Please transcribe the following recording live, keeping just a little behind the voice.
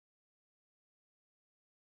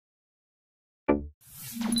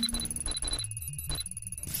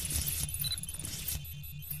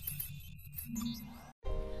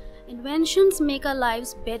Inventions make our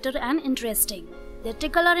lives better and interesting. They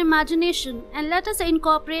tickle our imagination and let us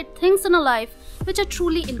incorporate things in our life which are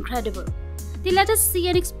truly incredible. They let us see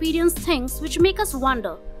and experience things which make us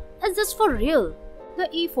wonder, is this for real? The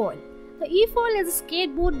e-foil. The e-foil is a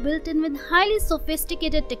skateboard built in with highly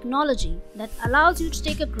sophisticated technology that allows you to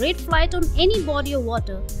take a great flight on any body of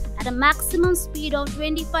water at a maximum speed of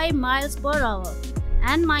 25 miles per hour.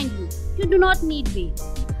 And mind you, you do not need weight.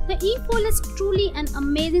 The e-foil is truly an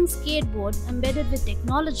amazing skateboard embedded with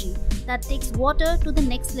technology that takes water to the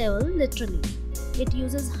next level literally. It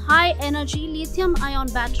uses high-energy lithium-ion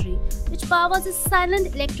battery which powers a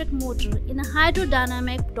silent electric motor in a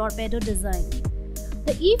hydrodynamic torpedo design.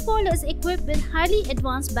 The e-foil is equipped with highly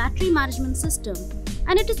advanced battery management system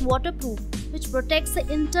and it is waterproof, which protects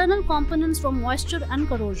the internal components from moisture and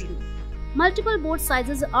corrosion. Multiple board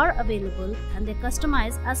sizes are available and they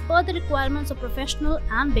customize as per the requirements of professional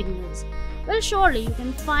and beginners. Well, surely you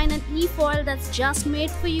can find an e-foil that's just made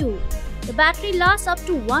for you. The battery lasts up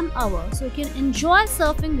to 1 hour, so you can enjoy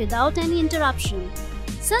surfing without any interruption.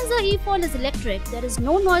 Since the e-foil is electric, there is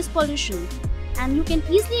no noise pollution and you can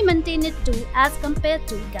easily maintain it too as compared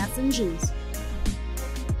to gas engines.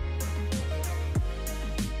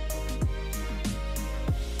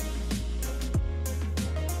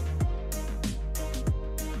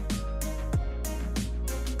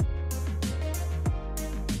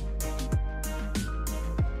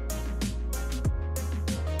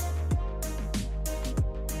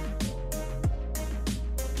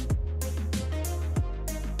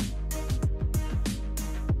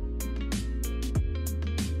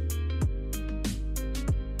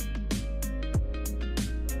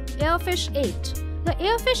 Airfish 8. The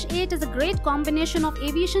Airfish 8 is a great combination of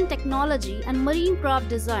aviation technology and marine craft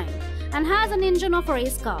design and has an engine of a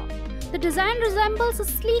race car. The design resembles a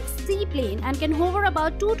sleek seaplane and can hover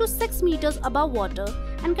about 2 to 6 meters above water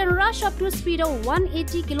and can rush up to a speed of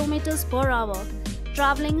 180 kilometers per hour.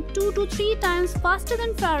 Traveling 2 to 3 times faster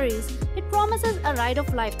than ferries, it promises a ride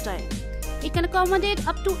of lifetime. It can accommodate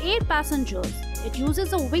up to 8 passengers. It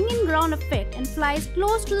uses a wing-in ground effect and flies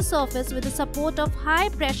close to the surface with the support of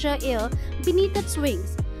high-pressure air beneath its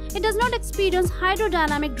wings. It does not experience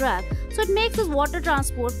hydrodynamic drag, so it makes its water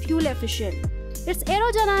transport fuel efficient. Its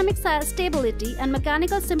aerodynamic stability and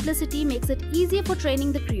mechanical simplicity makes it easier for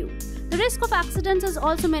training the crew. The risk of accidents is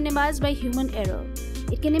also minimized by human error.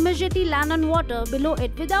 It can immediately land on water below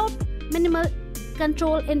it without minimal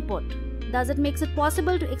control input. Thus, it makes it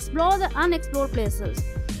possible to explore the unexplored places.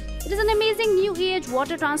 It is an amazing new age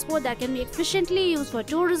water transport that can be efficiently used for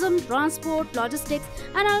tourism, transport, logistics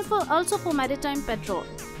and also for maritime patrol.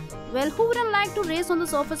 Well, who wouldn't like to race on the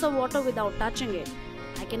surface of water without touching it?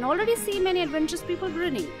 I can already see many adventurous people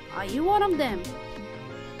grinning. Are you one of them?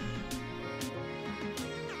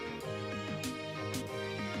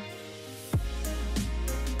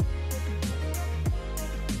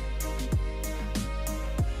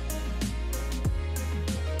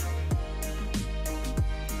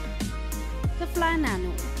 The Fly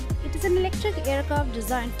Nano. It is an electric aircraft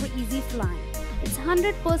designed for easy flying. It's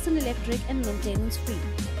 100% electric and maintenance free.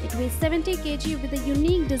 It weighs 70 kg with a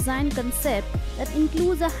unique design concept that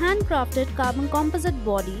includes a handcrafted carbon composite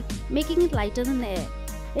body, making it lighter than air.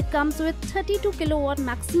 It comes with 32 kilowatt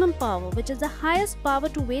maximum power, which is the highest power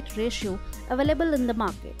to weight ratio available in the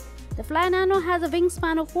market. The Fly Nano has a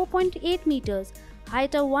wingspan of 4.8 meters,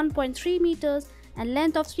 height of 1.3 meters, and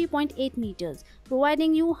length of 3.8 meters,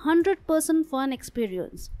 providing you 100% fun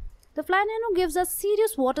experience. The Fly Nano gives us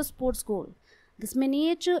serious water sports goal. This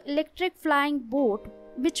miniature electric flying boat,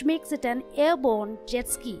 which makes it an airborne jet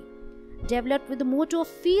ski, developed with the motto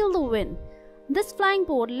 "Feel the Wind." This flying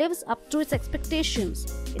boat lives up to its expectations.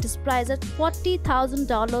 It is priced at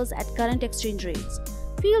 $40,000 at current exchange rates.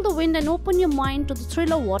 Feel the wind and open your mind to the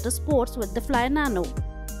thrill of water sports with the Fly Nano.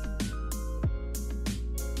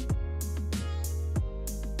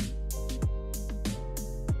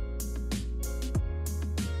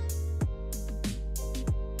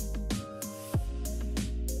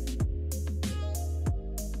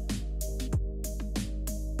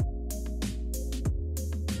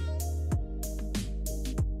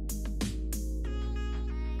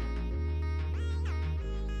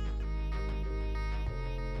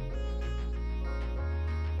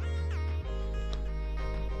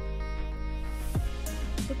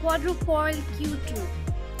 The Quadrufoil Q2.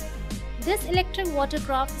 This electric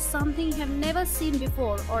watercraft is something you have never seen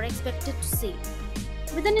before or expected to see.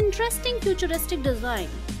 With an interesting futuristic design,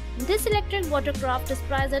 this electric watercraft is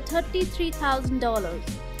priced at $33,000.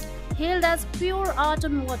 Hailed as pure art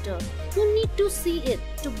on water, you need to see it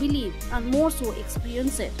to believe and more so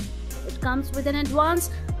experience it. It comes with an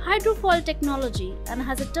advanced hydrofoil technology and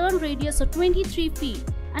has a turn radius of 23 feet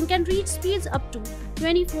and can reach speeds up to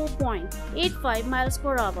 24.85 miles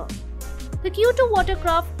per hour. The Q2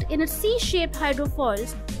 watercraft in its C-shaped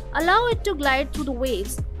hydrofoils allow it to glide through the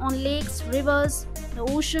waves on lakes, rivers, the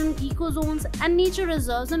ocean, ecozones and nature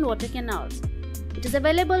reserves and water canals. It is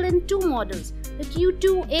available in two models, the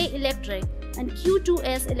Q2A electric and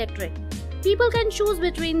Q2S electric. People can choose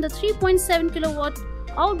between the 3.7 kW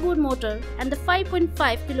outboard motor and the 5.5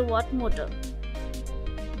 kW motor.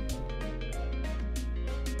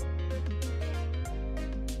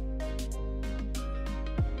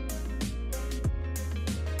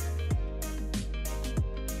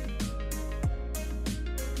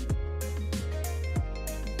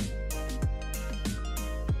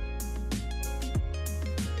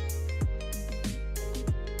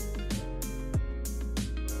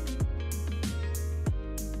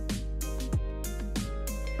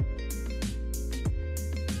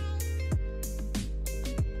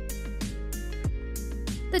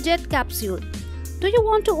 The jet capsule. Do you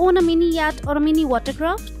want to own a mini yacht or a mini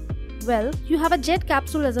watercraft? Well, you have a jet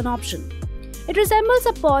capsule as an option. It resembles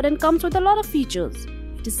a pod and comes with a lot of features.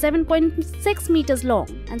 It is 7.6 meters long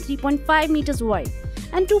and 3.5 meters wide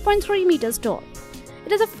and 2.3 meters tall.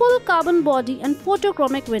 It has a full carbon body and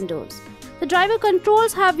photochromic windows. The driver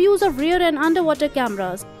controls have views of rear and underwater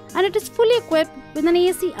cameras, and it is fully equipped with an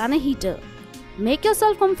AC and a heater. Make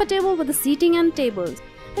yourself comfortable with the seating and tables.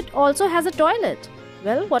 It also has a toilet.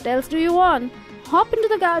 Well, what else do you want? Hop into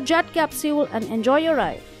the jet capsule and enjoy your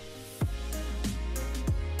ride.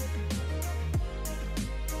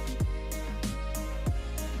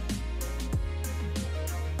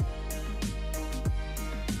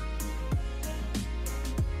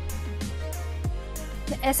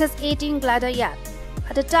 The SS-18 glider yacht.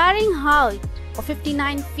 At a towering height of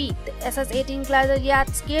 59 feet, the SS-18 glider yacht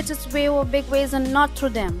skates its way over big waves and not through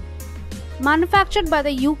them. Manufactured by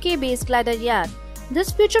the UK-based glider yacht, this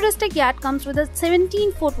futuristic yacht comes with a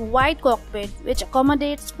 17-foot wide cockpit which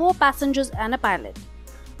accommodates 4 passengers and a pilot.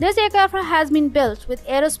 This aircraft has been built with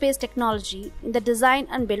aerospace technology in the design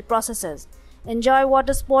and build processes. Enjoy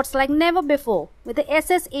water sports like never before with the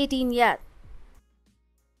SS-18 yacht.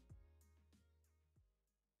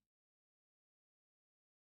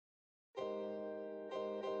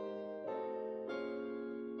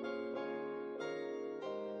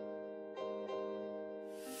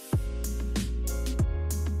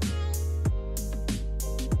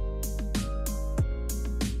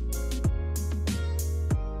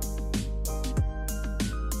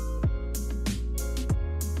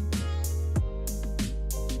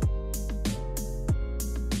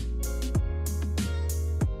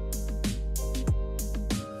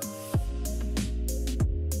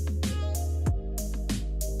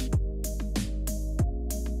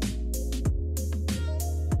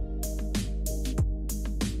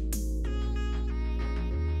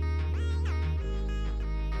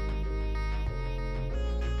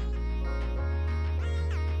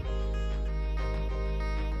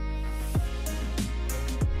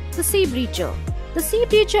 The Sea Breacher. The Sea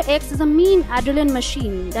Breacher X is a mean adrenaline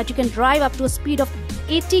machine that you can drive up to a speed of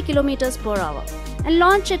 80 km per hour and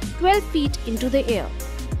launch it 12 feet into the air.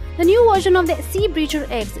 The new version of the Sea Breacher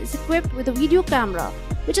X is equipped with a video camera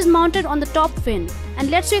which is mounted on the top fin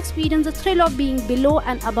and lets you experience the thrill of being below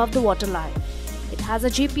and above the waterline. It has a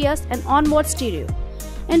GPS and onboard stereo.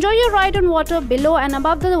 Enjoy your ride on water below and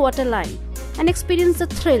above the waterline and experience the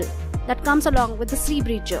thrill that comes along with the Sea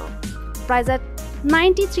Breacher. Priced at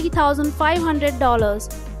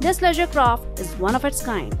 $93,500, this leisure craft is one of its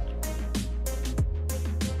kind.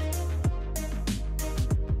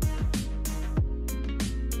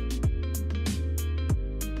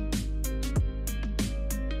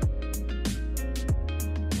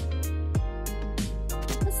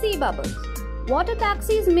 The Sea Bubbles. Water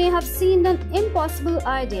taxis may have seemed an impossible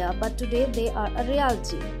idea, but today they are a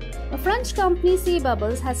reality. A French company, Sea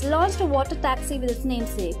Bubbles, has launched a water taxi with its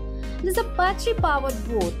namesake. It is a battery-powered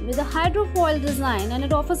boat with a hydrofoil design, and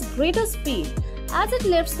it offers greater speed as it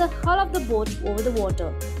lifts the hull of the boat over the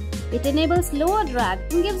water. It enables lower drag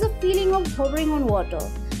and gives a feeling of hovering on water.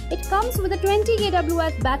 It comes with a 20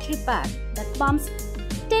 kWh battery pack that pumps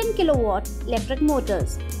 10 kW electric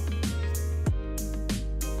motors.